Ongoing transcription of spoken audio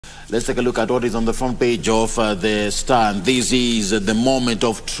Let's take a look at what is on the front page of the Star. And this is the moment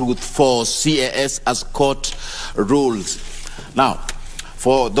of truth for CAS as court rules. Now,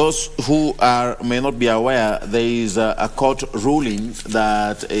 for those who may not be aware, there is a court ruling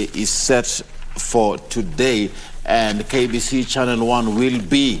that is set for today, and KBC Channel 1 will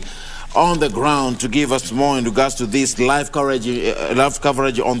be on the ground to give us more in regards to this live coverage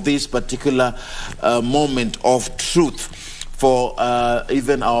on this particular moment of truth for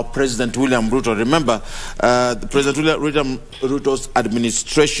even our President William Ruto. Remember, President William Ruto's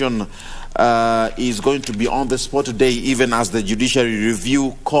administration is going to be on the spot today, even as the Judiciary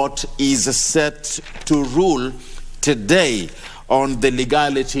Review Court is set to rule today on the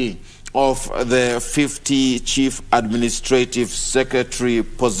legality of the 50 chief administrative secretary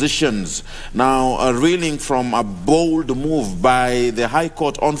positions. Now, reeling from a bold move by the High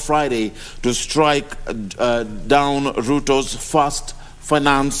Court on Friday to strike down Ruto's first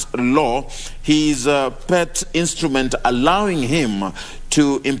finance law, his pet instrument allowing him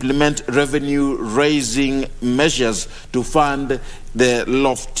to implement revenue-raising measures to fund the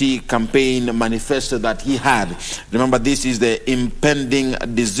lofty campaign manifesto that he had. Remember, this is the impending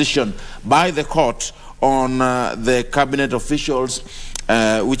decision by the court on the cabinet officials,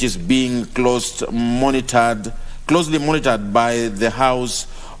 which is being closely monitored by the House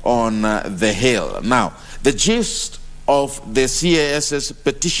on the Hill. Now, the gist of the CAS's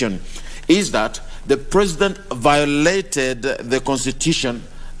petition is that the president violated the Constitution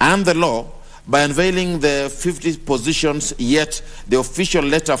and the law by unveiling the 50 positions, yet the official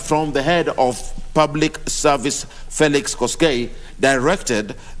letter from the head of Public Service, Felix Koskei,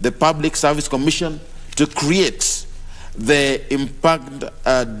 directed the Public Service Commission to create the impact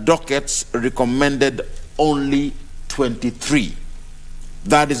dockets, recommended only 23.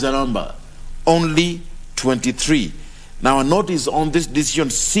 That is the number, only 23. Now, a notice on this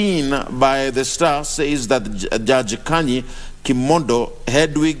decision seen by the Star says that Judge Kanyi, Kimondo,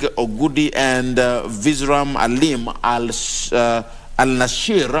 Hedwig Ogudi, and Vizram Alim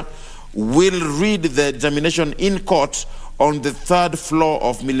Al-Nashir will read the determination in court on the third floor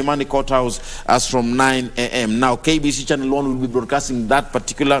of Milimani Courthouse as from 9 a.m. Now, KBC Channel 1 will be broadcasting that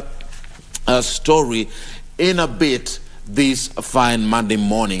particular story in a bit this fine Monday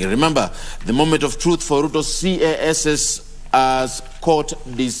morning. Remember, the moment of truth for Ruto CASs as court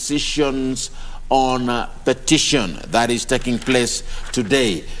decisions on petition that is taking place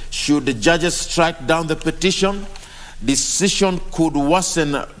today. Should the judges strike down the petition, decision could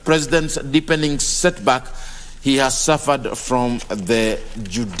worsen President's deepening setback he has suffered from the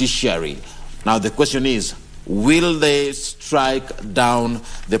judiciary. Now the question is, will they strike down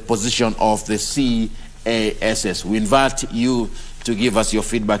the position of the CASs? We invite you to give us your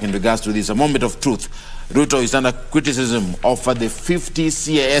feedback in regards to this. A moment of truth. Ruto is under criticism of the 50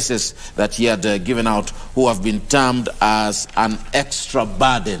 CASs that he had given out, who have been termed as an extra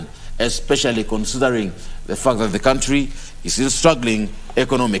burden, especially considering the fact that the country is still struggling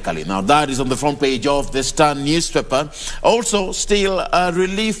economically. Now, that is on the front page of the Star newspaper. Also, still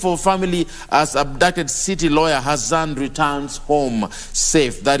relief for family as abducted city lawyer Hassan returns home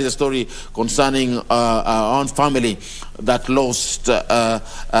safe. That is a story concerning our own family that lost,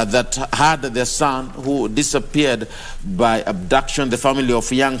 that had their son who disappeared by abduction. The family of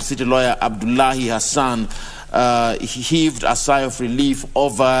young city lawyer Abdullahi Hassan heaved a sigh of relief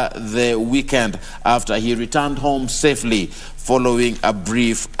over the weekend after he returned home safely following a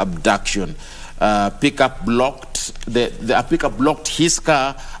brief abduction. Pickup blocked his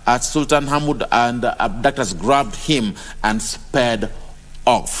car at Sultan Hamud, and abductors grabbed him and sped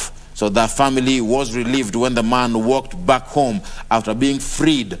off. So the family was relieved when the man walked back home after being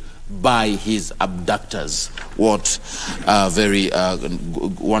freed by his abductors. What a very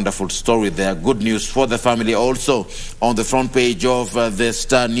wonderful story there. Good news for the family. Also on the front page of the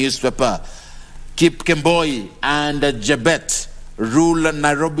Star newspaper, Kipkemboi and Jebet rule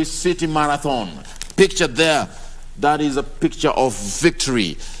Nairobi City Marathon. Picture there, that is a picture of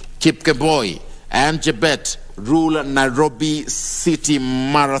victory. Kipkemboi and Jebet rule Nairobi City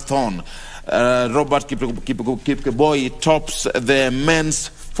Marathon. Robert Kipkemboi tops the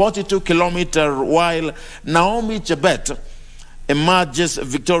men's 42-kilometer, while Naomi Jebet emerges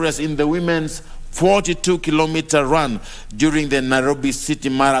victorious in the women's 42-kilometer run during the Nairobi City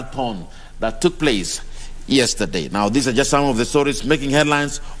Marathon that took place yesterday. Now, these are just some of the stories making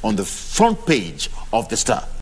headlines on the front page of the Star.